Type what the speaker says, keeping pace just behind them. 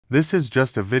This is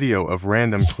just a video of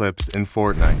random clips in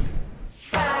Fortnite.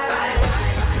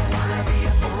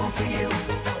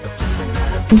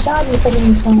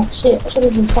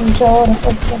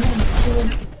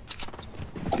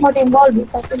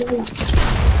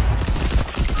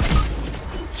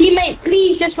 Teammate,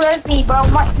 please just res me, bro.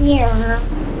 I'm right here.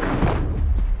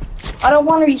 I don't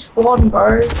want to respawn,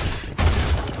 bro.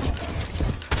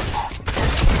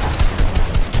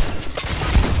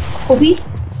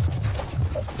 Please.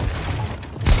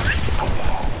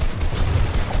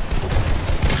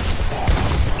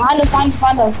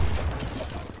 Find her.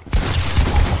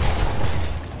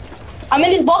 I'm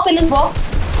in this box,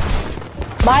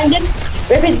 Behind him.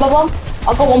 Rip his bubble.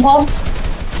 I'll go one pump.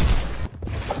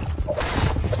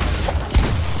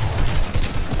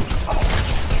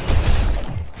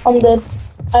 I'm dead.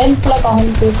 I didn't feel like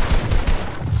 100.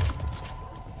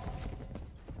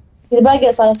 He's about to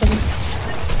get siphoned.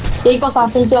 Yeah, he got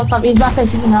siphoned. He's back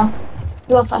at you now.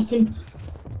 He got siphoned.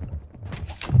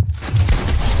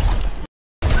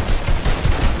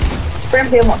 Spray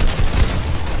him up.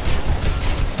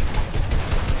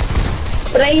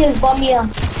 Spray his bum here.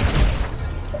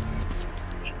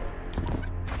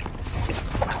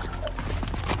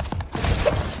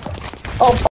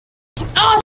 Oh,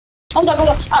 ah! I'm sorry, I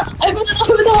opened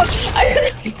the door.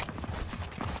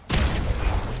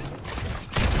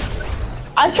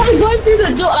 I tried going through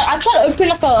the door. Like, I tried to open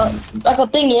like a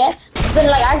thing, yeah. Then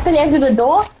like I accidentally entered the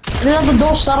door. And then the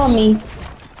door shut on me.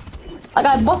 Like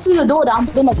I busted the door down,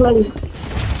 but then I closed it.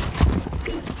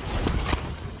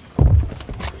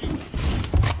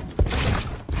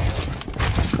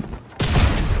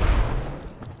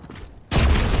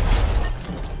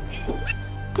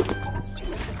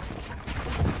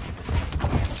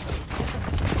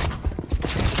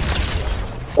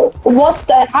 What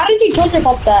the? How did you touch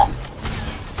up that?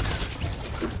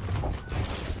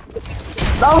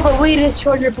 That was the weirdest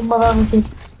short rip I've ever seen.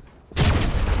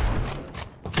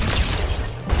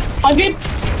 100.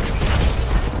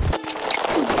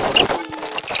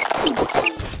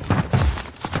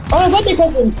 Oh, my birthday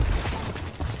present.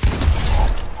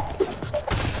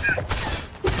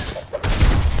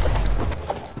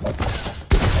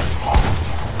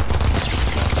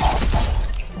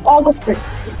 August 1st.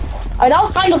 Alright, that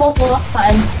was kind of also last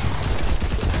time.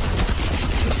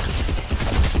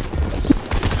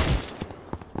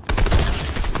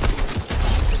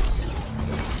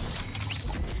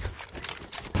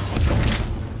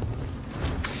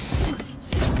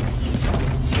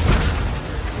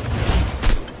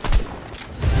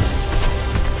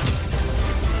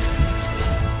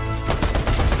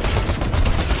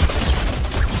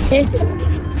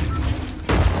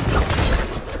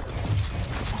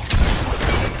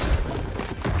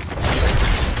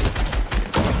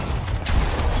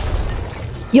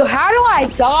 Yo, how do I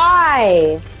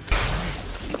die?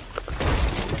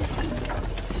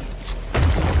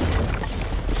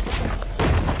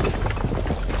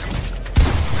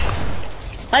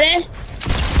 What?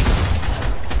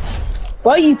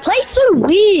 Bro, you play so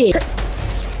weird.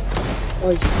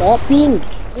 Oh, stop being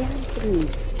angry.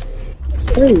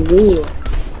 So weird.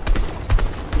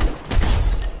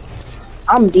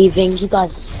 I'm leaving. You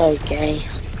guys are so gay.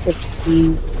 Frick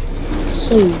you.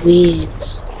 So weird.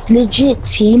 Legit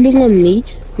teaming on me.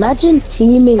 Imagine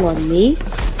teaming on me.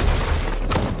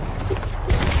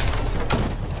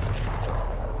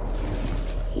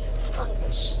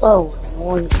 So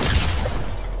annoying.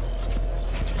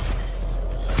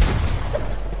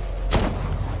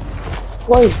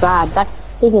 What is bad? That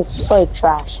thing is so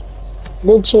trash.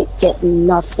 Legit get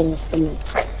nothing from it.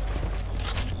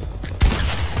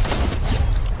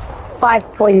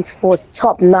 5 points for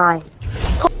top 9.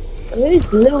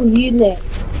 Who's little unit?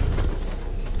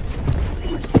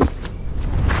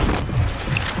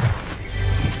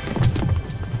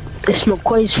 It's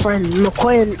McCoy's friend.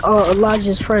 McCoy and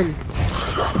Elijah's friend.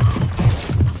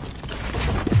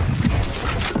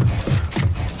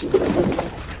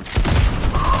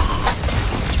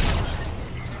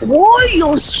 Why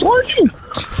you're so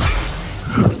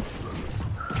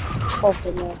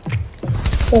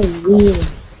so weird.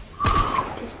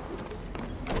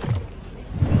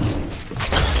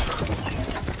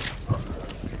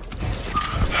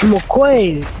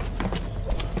 McCoy.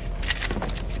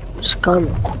 Scum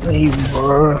McCoy,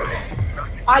 bro.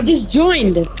 I just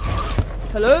joined.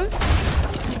 Hello?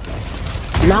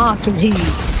 Now I can hear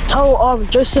you. Tell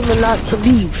Joseph and Nat to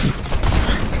leave.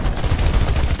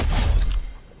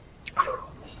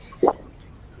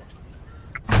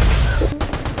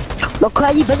 McCoy,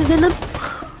 are you better than them?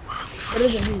 Better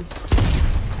than who?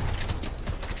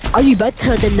 Are you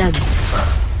better than them?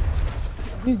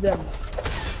 Who's them?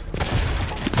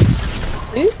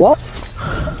 What?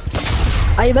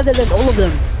 Are you better than all of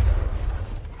them?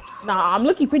 Nah, I'm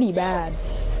looking pretty bad.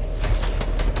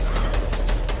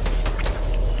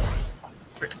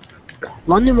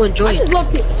 London won't join.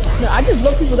 I just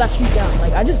love people that shoot down.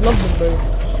 Like, I just love them, bro.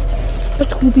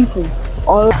 Such cool people.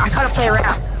 Oh, I gotta play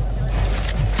around.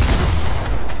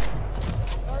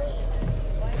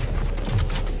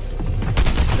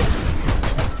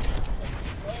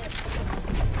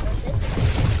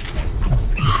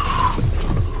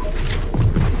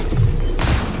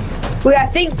 Wait, I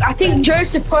think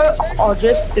Joseph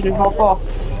Joseph didn't hop off.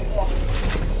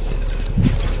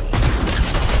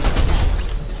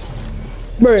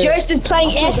 Bro, Joseph's playing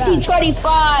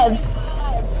SC25.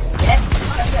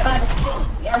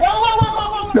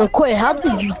 No, Quay, how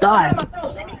did you die?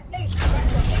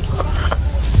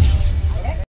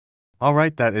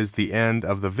 Alright, that is the end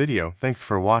of the video. Thanks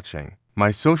for watching. My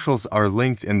socials are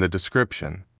linked in the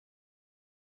description.